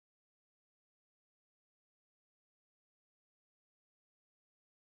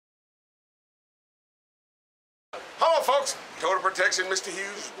Hello, folks. Total Protection, Mr.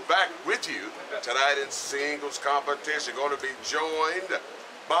 Hughes, back with you tonight in singles competition. Going to be joined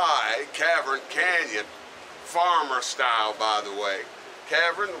by Kavron, Kanyon, farmer style, by the way.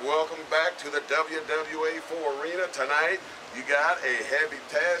 Kavron, welcome back to the WWA4 arena tonight. You got a heavy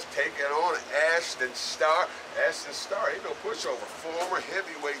task taking on Ashton Star. Ashton Star ain't no pushover, former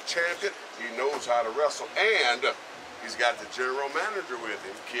heavyweight champion. He knows how to wrestle, and he's got the general manager with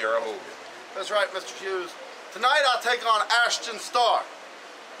him, Kiera Hogan. That's right, Mr. Hughes. Tonight I'll take on Ashton Star.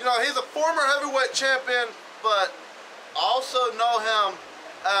 You know, he's a former heavyweight champion, but I also know him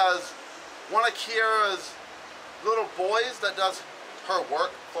as one of Kiera's little boys that does her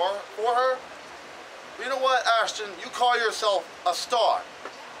work for her. You know what, Ashton? You call yourself a star.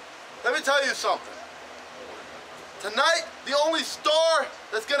 Let me tell you something. Tonight, the only star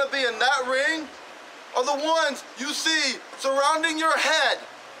that's going to be in that ring are the ones you see surrounding your head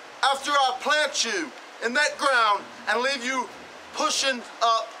after I plant you in that ground and leave you pushing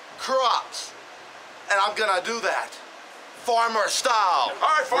up crops. And I'm going to do that farmer style. All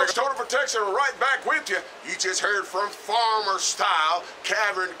right, folks, Total Protection right back with you. You just heard from farmer style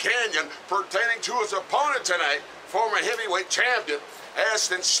Kavron Kanyon pertaining to his opponent tonight, former heavyweight champion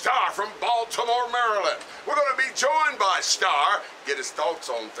Ashton Star from Baltimore, Maryland. We're going to be joined by Star. Get his thoughts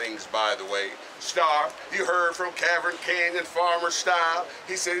on things, by the way. Star, you heard from Kavron Kanyon, farmer style.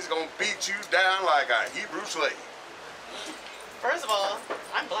 He said he's going to beat you down like a Hebrew slave. First of all,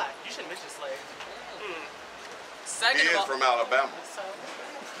 I'm black. You shouldn't mention slave. Second He of is all, from Alabama. So.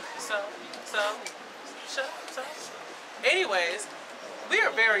 Anyways, we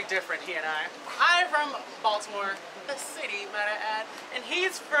are very different, he and I. I'm from Baltimore, the city, might I add, and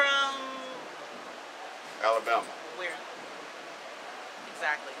he's from Alabama. where?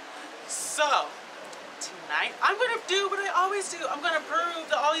 Exactly. So, tonight, I'm gonna do what I always do. I'm gonna prove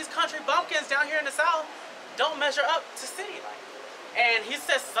that all these country bumpkins down here in the South don't measure up to city life. And he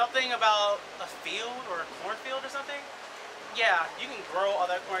says something about a field or a cornfield or something. Yeah, you can grow all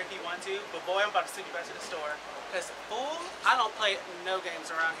that corn if you want to, but boy, I'm about to send you back to the store. Because, fool, I don't play no games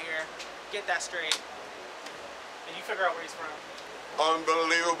around here. Get that straight. And you figure out where he's from.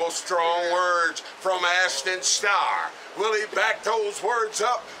 Unbelievable strong words from Ashton Star. Will he back those words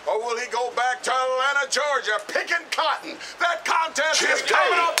up, or will he go back to Atlanta, Georgia, picking cotton? That contest is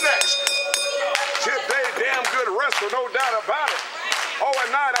coming up next. Chip Day, damn good wrestler, no doubt about it. Oh,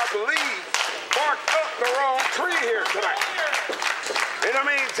 and Knight, I believe, barked up the wrong tree here tonight. In the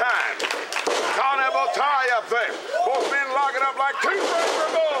meantime, carnival tie up there. Both men locking up like two rubber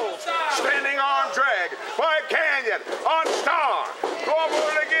bulls. Standing arm drag by Kanyon on Star. Go over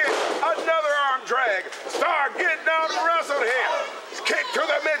it again. Another arm drag. Star getting down and wrestled him. Kick to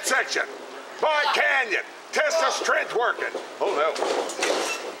the midsection by Kanyon. Test of strength working. Oh no.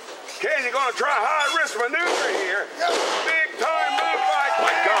 Kanyon gonna try high risk maneuver here. Big time move by Kanyon.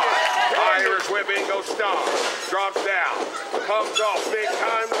 My God. Irish whipping goes Star. Drops down. Comes off. Big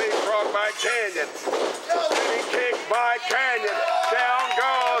time leapfrog by Kanyon. Spinning kick by Kanyon. Down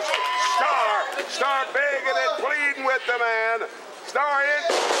goes Star. Star begging and pleading with the man. Star in.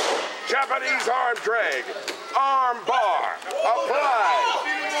 Japanese arm drag. Arm bar. Applied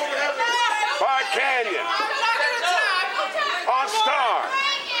by Kanyon. On Star.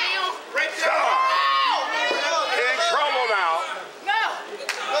 Star. In trouble now.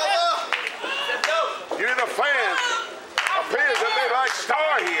 You the fans. Appears that they like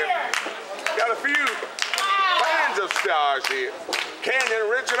Star here. Got a few fans of Stars here. Kanyon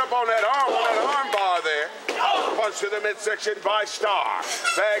reaching up on that arm bar there. Punch to the midsection by Star.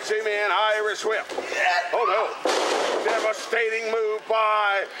 Bags him in, Irish whip. Oh no. Devastating move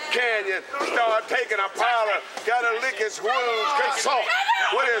by Kanyon. Star taking a powder. Gotta lick his wounds. Consult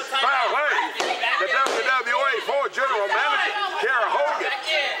with his valet. The WWA4 general manager, Kiera Hogan.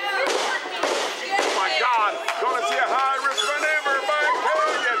 Oh my God. Gonna see a high risk maneuver by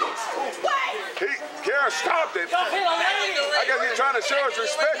Kanyon. Kiera stopped it. I guess he's trying to show his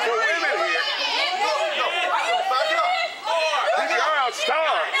respect for women here. Star.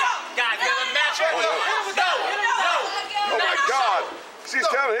 Oh my God. She's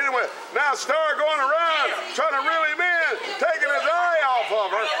telling him anyway. Now Star going around, trying to reel him in, taking his eye off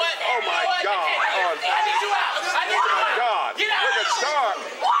of her. Oh my God. Oh my God. Look at Star.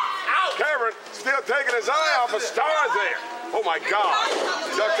 Kavron still taking his eye off of Star there. Oh my God.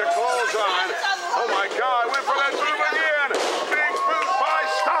 Ducked a clothesline. Oh my God. Went for that move again. Big boot by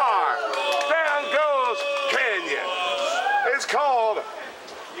Star. Down goes Kanyon. It's called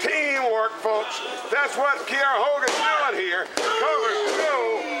teamwork, folks. That's what Kiera Hogan's doing here. Covers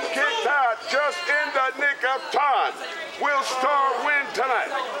through, kicked out, just in the nick of time. Will Star win tonight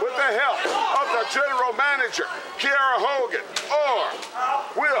with the help of the general manager, Kiara Hogan? Or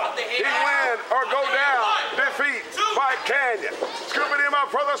will he win or go down, defeat by Kanyon? Scooping him up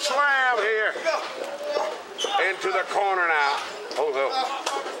for the slam here. Into the corner now. Oh, no.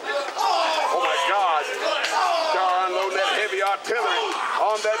 Oh, my God. Star unloading that heavy artillery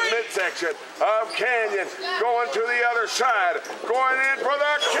on that midsection of Kanyon. Going to the other side. Going in for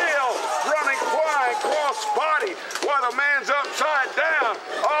the kill. Running, flying, cross body while the man's upside down.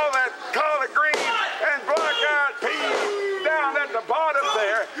 All that collard green and black-eyed peas down at the bottom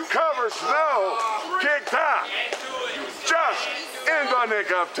there. Covers no. Kicked out. Just in the nick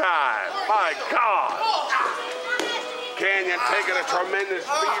of time. My God. Kanyon taking a tremendous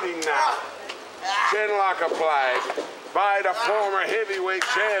beating now. Chinlock applied by the former heavyweight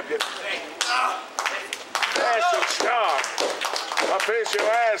champion. Ashton Star, official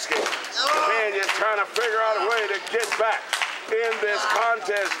asking. Kanyon trying to figure out a way to get back in this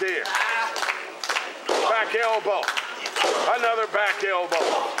contest here. Back elbow. Another back elbow.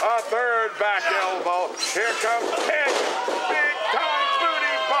 A third back elbow. Here comes Kanyon. Big time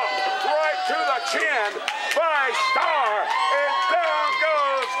booty bump right to the chin by Star, and down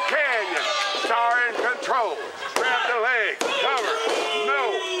goes Kanyon. Star in control. Grab the leg. Cover. No.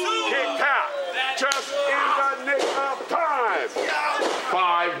 Kicked out. Just in the nick of time.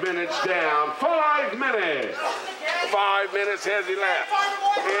 5 minutes down. 5 minutes. 5 minutes has he left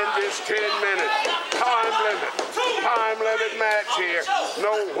in this 10-minute time limit match here.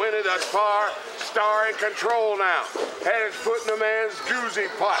 No winner thus far. Star in control now. Had his foot in the man's goozy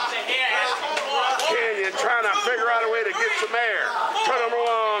pot. Kanyon trying to figure out a way to get some air to the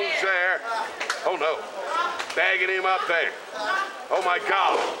lungs there. Oh no. Bagging him up there. Oh my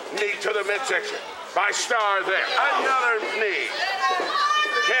God. Knee to the midsection by Star there. Another knee.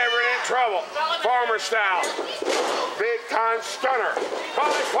 Kavron in trouble. Farmer style. Big time stunner by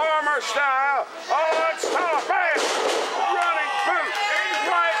Farmer style. Oh, it's Star. Bam! Running boot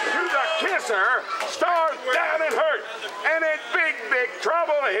right to the kisser. Star down and hurt. And in big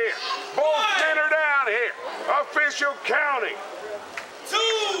trouble here. Both men are down here. Official counting. 2.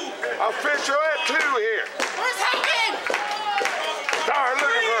 Official at 2 here. Where's Hogan? Star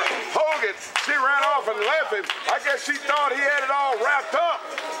looking for Hogan. She ran off and left him. I guess she thought he had it all wrapped up.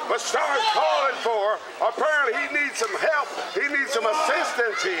 But Star's calling for her. Apparently he needs some help. He needs some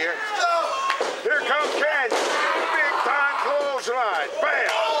assistance here. Here comes Kanyon. Big time clothesline.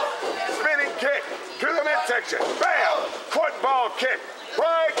 Bam. Spinning kick to the midsection. Bam. Football kick.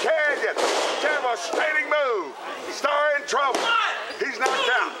 By Kanyon. Devastating move. Star in trouble. He's knocked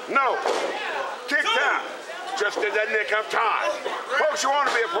out. No. Kicked out. Just in the nick of time. Folks, you want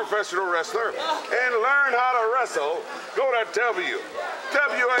to be a professional wrestler and learn how to wrestle, go to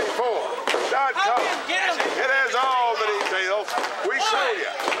WWA4.com. It has all the details. We show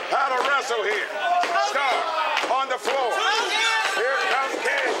you how to wrestle here. Star on the floor. Here comes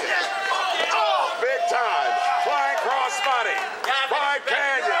Kanyon. Big time. Flying cross body by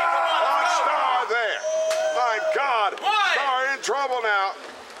Kanyon. On Star there. My God. Star in trouble now.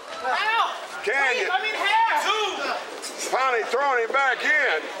 Kanyon. Finally throwing him back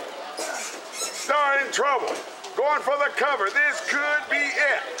in. Star in trouble. Going for the cover. This could be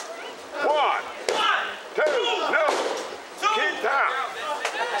it. 1, 2, no. Kicked out.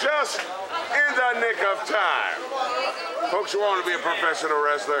 Just in the nick of time. Folks who want to be a professional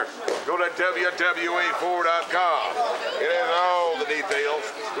wrestler, go to WWA4.com. It has all the details.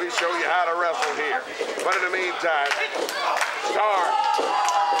 We show you how to wrestle here. But in the meantime, Star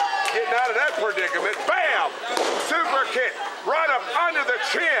getting out of that predicament. Bam! Super kick right up under the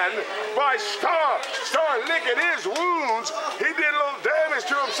chin by Star. Star licking his wounds. He did a little damage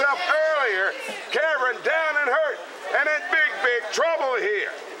to himself earlier. Kavron down and hurt. And in big trouble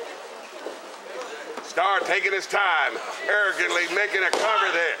here. Star taking his time, arrogantly making a cover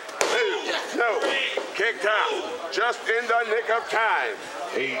there. 2, no. Kicked out. Just in the nick of time.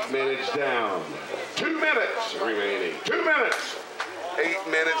 8 minutes down. 2 minutes remaining. 2 minutes. 8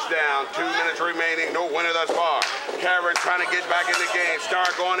 minutes down, 2 minutes remaining, no winner thus far. Kavron trying to get back in the game. Star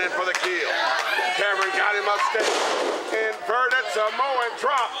going in for the kill. Kavron got him upstage. Inverted Samoan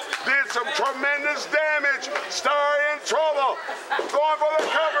drop. Did some tremendous damage. Star in trouble. Going for the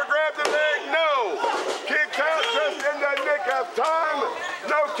cover, grabbed the leg, no. Kicked out just in the nick of time.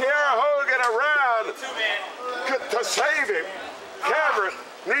 No Kiara Hogan around to save him. Kavron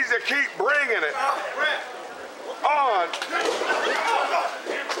needs to keep bringing it. On.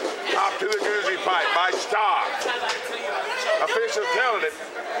 Top to the goozy pipe by Star. Official telling it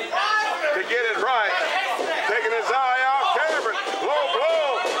to get it right. Taking his eye out. Kavron. Low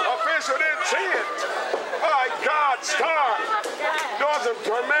blow. Official didn't see it. My God, Star doing some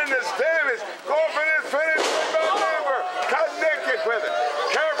tremendous